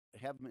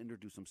have him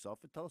introduce himself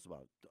and tell us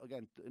about it.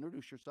 Again,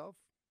 introduce yourself.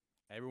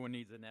 Everyone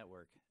needs a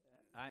network.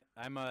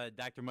 I'm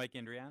Dr. Mike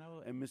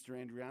Andriano. And Mr.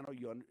 Andriano,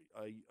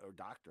 or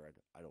doctor.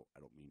 I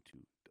don't mean to.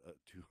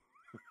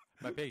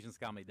 My patients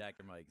call me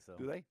Dr. Mike. So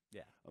Do they?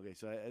 Yeah. Okay,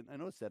 so I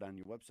noticed that on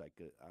your website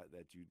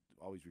that you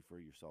always refer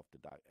yourself to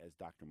as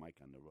Dr. Mike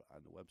on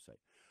the website.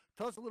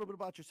 Tell us a little bit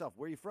about yourself.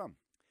 Where are you from?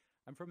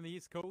 I'm from the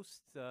East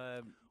Coast.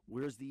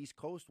 Where's the East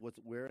Coast?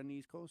 Where on the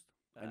East Coast?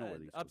 I know where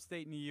the East Coast.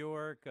 Upstate New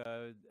York.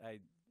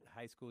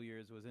 High school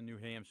years was in New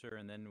Hampshire,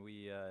 and then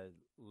we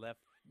left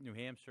New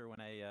Hampshire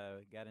when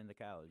I got into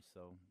college.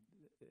 So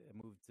I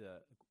moved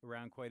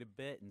around quite a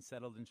bit and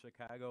settled in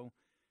Chicago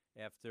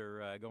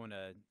after going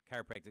to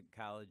chiropractic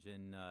college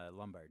in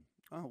Lombard.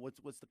 Oh,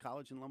 what's the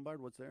college in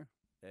Lombard? What's there?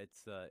 It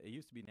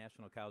used to be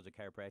National College of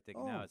Chiropractic.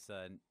 Oh. Now it's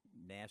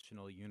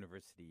National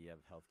University of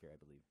Healthcare, I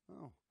believe.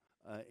 Oh,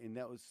 and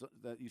that was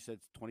that you said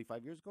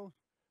 25 years ago.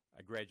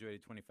 I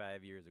graduated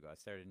 25 years ago. I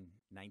started in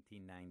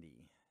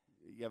 1990.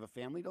 You have a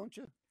family, don't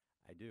you?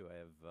 I do. I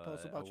have Tell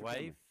us about a your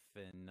wife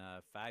and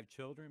 5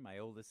 children. My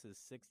oldest is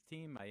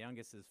 16. My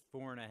youngest is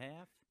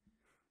 4.5.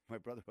 My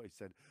brother always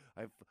said,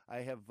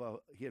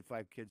 he had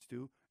 5 kids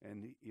too,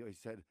 and he always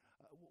said,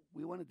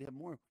 we wanted to have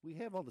more. We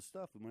have all the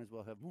stuff. We might as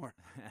well have more.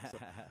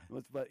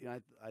 But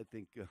I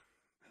think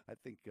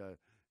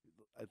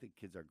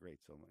kids are great.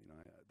 So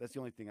that's the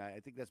only thing. I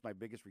think that's my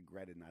biggest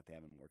regret in not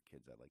having more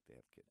kids. I like to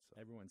have kids.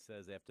 So. Everyone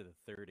says after the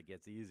 3rd it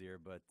gets easier,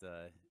 but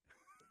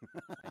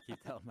I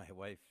keep telling my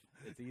wife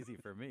it's easy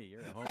for me.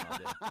 You're at home all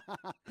day.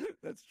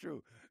 That's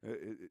true.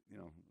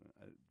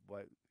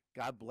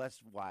 God bless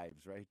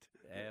wives, right?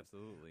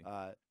 Absolutely.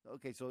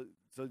 Okay, so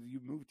you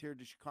moved here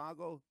to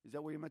Chicago. Is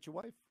that where you met your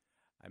wife?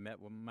 I met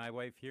my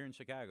wife here in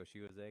Chicago. She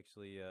was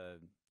actually a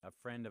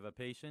friend of a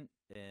patient,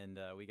 and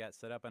we got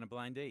set up on a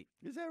blind date.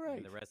 Is that right?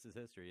 And the rest is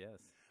history, yes.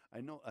 I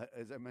know,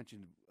 as I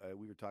mentioned,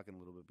 we were talking a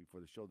little bit before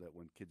the show that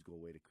when kids go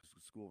away to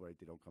school, right,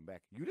 they don't come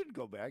back. You didn't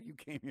go back. You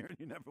came here and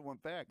you never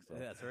went back. So.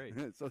 That's right.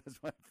 So that's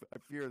why I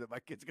fear that my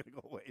kid's going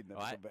to go away and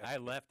never come back. I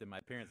left and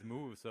my parents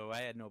moved, so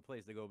I had no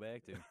place to go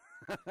back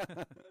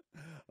to.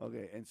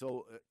 Okay, and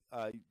so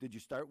did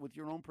you start with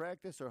your own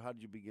practice, or how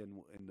did you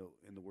begin in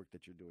the work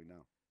that you're doing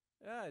now?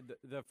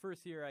 The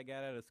first year I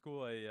got out of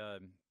school, I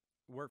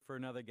worked for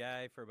another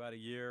guy for about a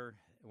year.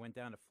 I went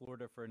down to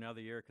Florida for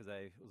another year because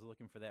I was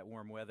looking for that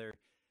warm weather.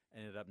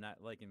 Ended up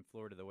not liking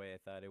Florida the way I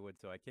thought it would.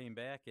 So I came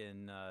back,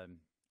 and it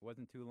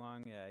wasn't too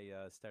long.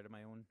 I started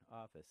my own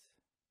office.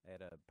 I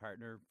had a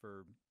partner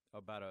for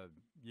about a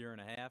year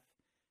and a half,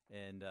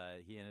 and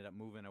he ended up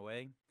moving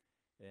away,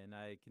 and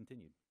I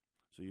continued.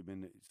 So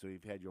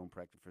you've had your own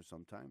practice for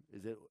some time.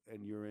 Is it?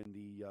 And you're in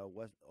the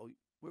west. Oh,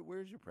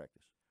 where's your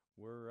practice?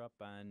 We're up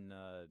on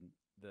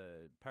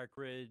the Park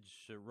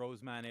Ridge,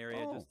 Rosemont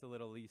area, just a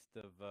little east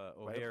of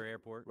O'Hare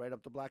Airport. Right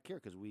up the block here,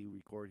 because we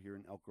record here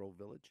in Elk Grove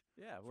Village.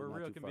 Yeah, so we're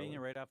real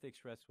convenient, right off the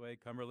expressway,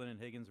 Cumberland and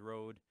Higgins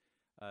Road.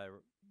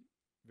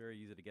 Very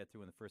easy to get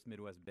to in the First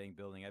Midwest Bank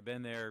building. I've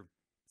been there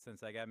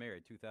since I got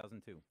married,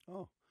 2002.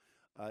 Oh,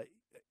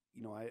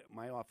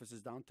 my office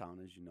is downtown,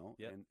 as you know,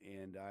 yep.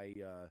 and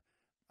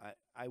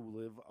I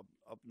live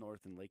up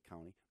north in Lake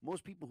County.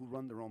 Most people who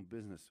run their own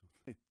business,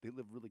 they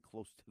live really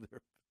close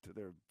to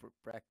their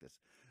practice,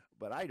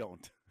 but I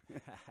don't,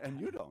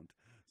 and you don't.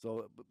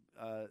 So,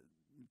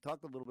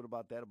 talk a little bit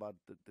about that, about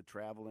the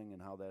traveling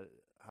and how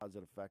does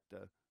it affect.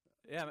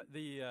 Yeah,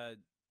 the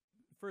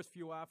first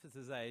few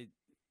offices I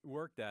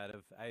worked out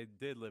of, I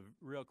did live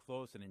real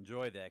close and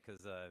enjoyed that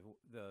because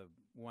the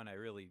one I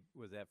really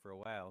was at for a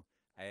while,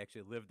 I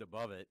actually lived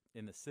above it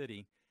in the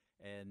city.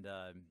 And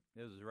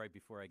it was right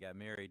before I got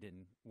married.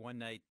 And one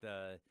night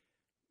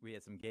we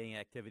had some gang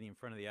activity in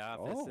front of the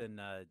office, and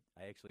I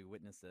actually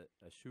witnessed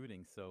a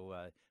shooting. So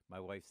my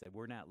wife said,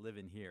 "We're not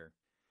living here."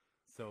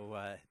 So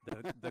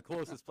the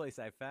closest place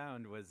I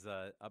found was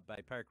up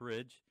by Park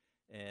Ridge,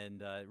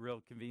 and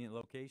real convenient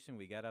location.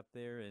 We got up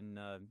there, and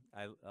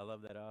I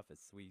love that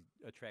office. We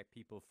attract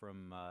people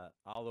from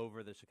all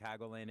over the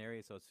Chicagoland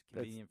area, so it's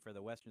convenient for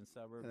the western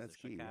suburbs,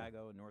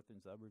 Chicago, and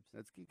northern suburbs.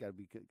 That's key. Got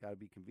to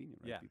be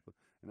convenient, right? Yeah. People,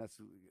 and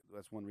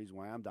that's one reason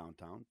why I'm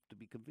downtown, to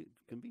be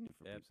convenient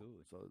for Absolutely.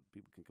 people, so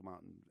people can come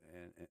out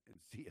and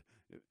see it.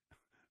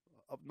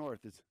 Up north,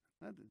 you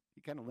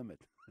kind of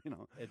limit,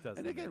 It does.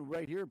 And again,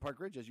 right here in Park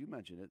Ridge, as you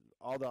mentioned,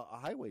 all the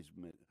highways,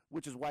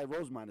 which is why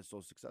Rosemont is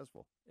so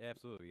successful.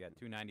 Absolutely. We got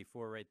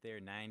 294 right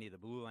there, 90. The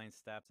blue line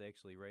stops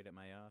actually right at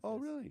my office. Oh,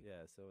 really?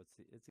 Yeah, so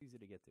it's easy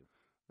to get to.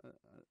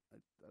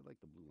 I like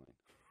the blue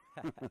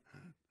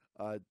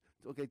line.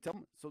 Okay, tell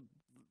me. So,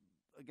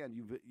 again,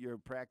 your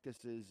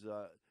practice is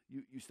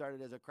you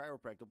started as a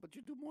chiropractor, but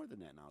you do more than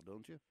that now,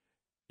 don't you?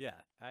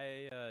 Yeah,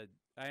 I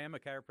am a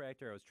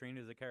chiropractor. I was trained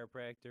as a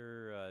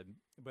chiropractor,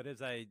 but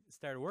as I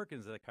started working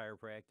as a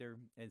chiropractor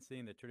and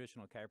seeing the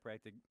traditional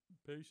chiropractic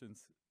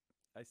patients,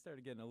 I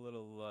started getting a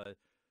little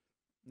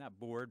not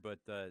bored, but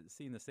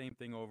seeing the same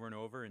thing over and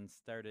over, and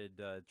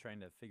started trying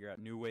to figure out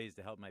new ways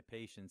to help my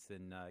patients,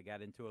 and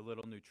got into a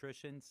little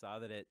nutrition, saw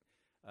that it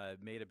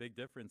made a big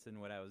difference in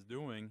what I was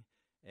doing,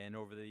 and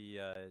over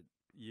the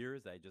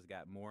years, I just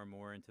got more and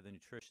more into the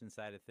nutrition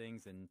side of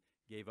things and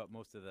gave up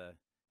most of the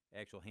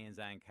actual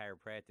hands-on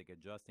chiropractic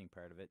adjusting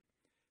part of it.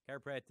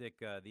 Chiropractic,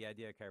 the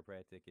idea of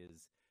chiropractic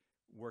is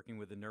working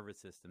with the nervous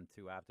system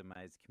to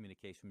optimize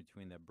communication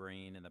between the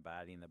brain and the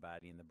body and the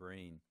body and the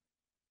brain.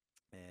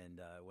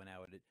 And when I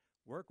would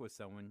work with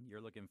someone,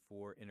 you're looking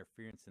for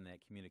interference in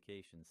that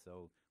communication.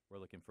 So we're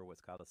looking for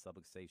what's called a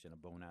subluxation, a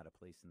bone out of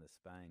place in the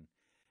spine.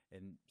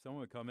 And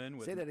someone would come in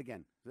with... Say that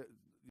again.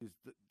 Use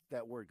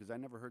that word, because I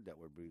never heard that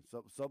word.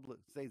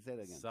 Say that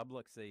again.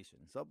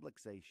 Subluxation.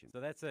 Subluxation. So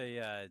that's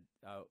a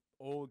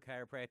old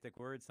chiropractic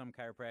word. Some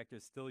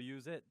chiropractors still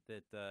use it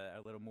that are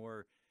a little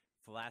more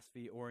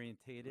philosophy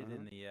orientated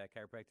in the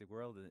chiropractic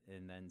world,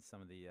 and then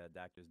some of the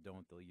doctors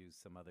don't. They'll use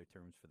some other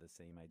terms for the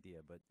same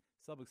idea, but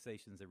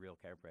subluxation is a real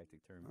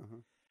chiropractic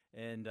term.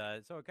 And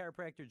so a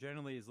chiropractor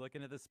generally is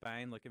looking at the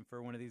spine, looking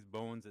for one of these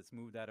bones that's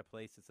moved out of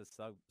place. It's a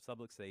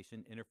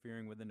subluxation,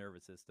 interfering with the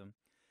nervous system.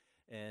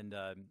 And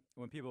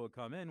when people would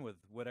come in with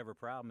whatever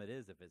problem it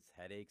is, if it's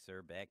headaches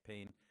or back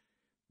pain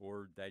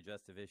or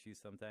digestive issues,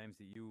 sometimes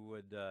you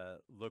would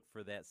look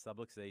for that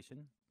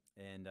subluxation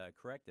and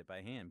correct it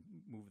by hand,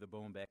 move the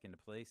bone back into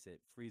place.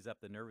 It frees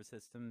up the nervous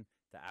system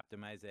to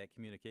optimize that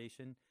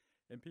communication,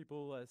 and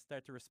people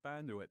start to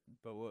respond to it.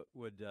 But what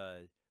would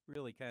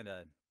really kind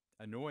of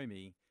annoy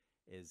me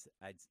is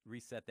I'd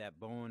reset that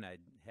bone,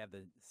 I'd have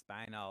the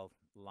spine all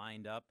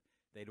lined up,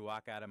 they'd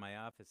walk out of my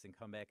office and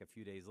come back a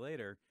few days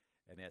later,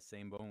 and that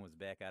same bone was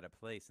back out of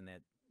place, and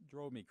that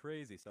drove me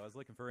crazy, so I was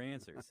looking for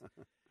answers.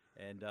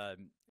 And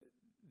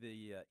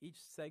each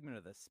segment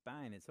of the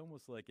spine, it's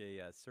almost like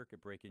a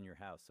circuit break in your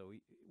house. So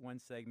one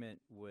segment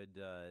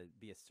would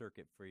be a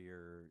circuit for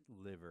your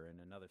liver,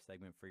 and another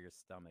segment for your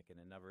stomach, and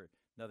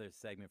another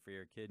segment for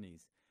your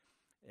kidneys.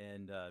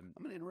 And I'm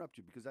going to interrupt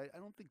you because I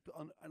don't think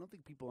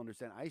people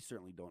understand. I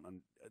certainly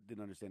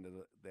didn't understand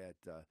that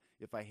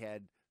if I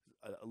had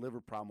a liver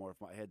problem or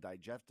if I had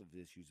digestive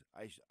issues,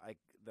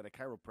 that a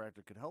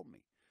chiropractor could help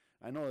me.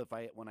 I know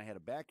when I had a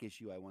back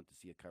issue, I went to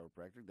see a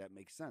chiropractor. That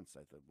makes sense.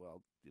 I thought,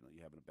 well,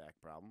 you're having a back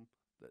problem,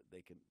 that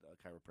a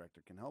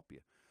chiropractor can help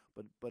you.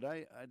 But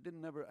I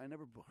never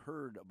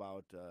heard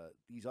about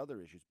these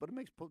other issues. But it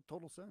makes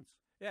total sense.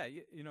 Yeah,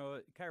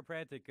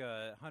 chiropractic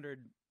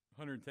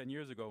 110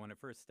 years ago when it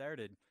first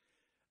started,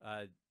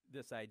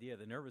 this idea of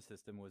the nervous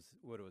system was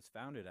what it was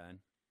founded on.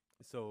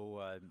 So,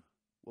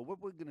 well,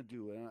 what we're going to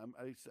do, and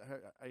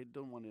I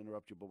don't want to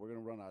interrupt you, but we're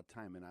going to run out of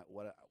time. And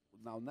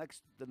the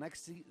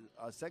next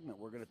segment,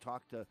 we're going to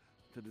talk to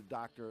the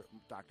Dr.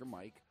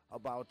 Mike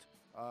about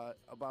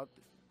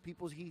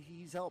people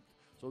he's helped.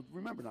 So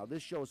remember now,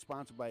 this show is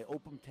sponsored by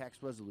Open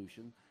Tax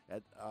Resolution,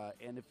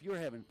 and if you're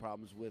having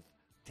problems with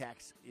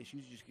tax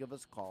issues, just give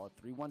us a call at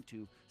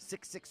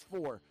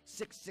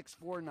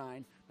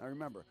 312-664-6649. Now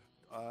remember,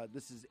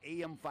 this is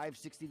AM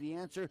 560 The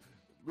Answer.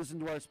 Listen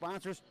to our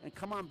sponsors and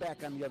come on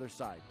back on the other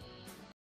side.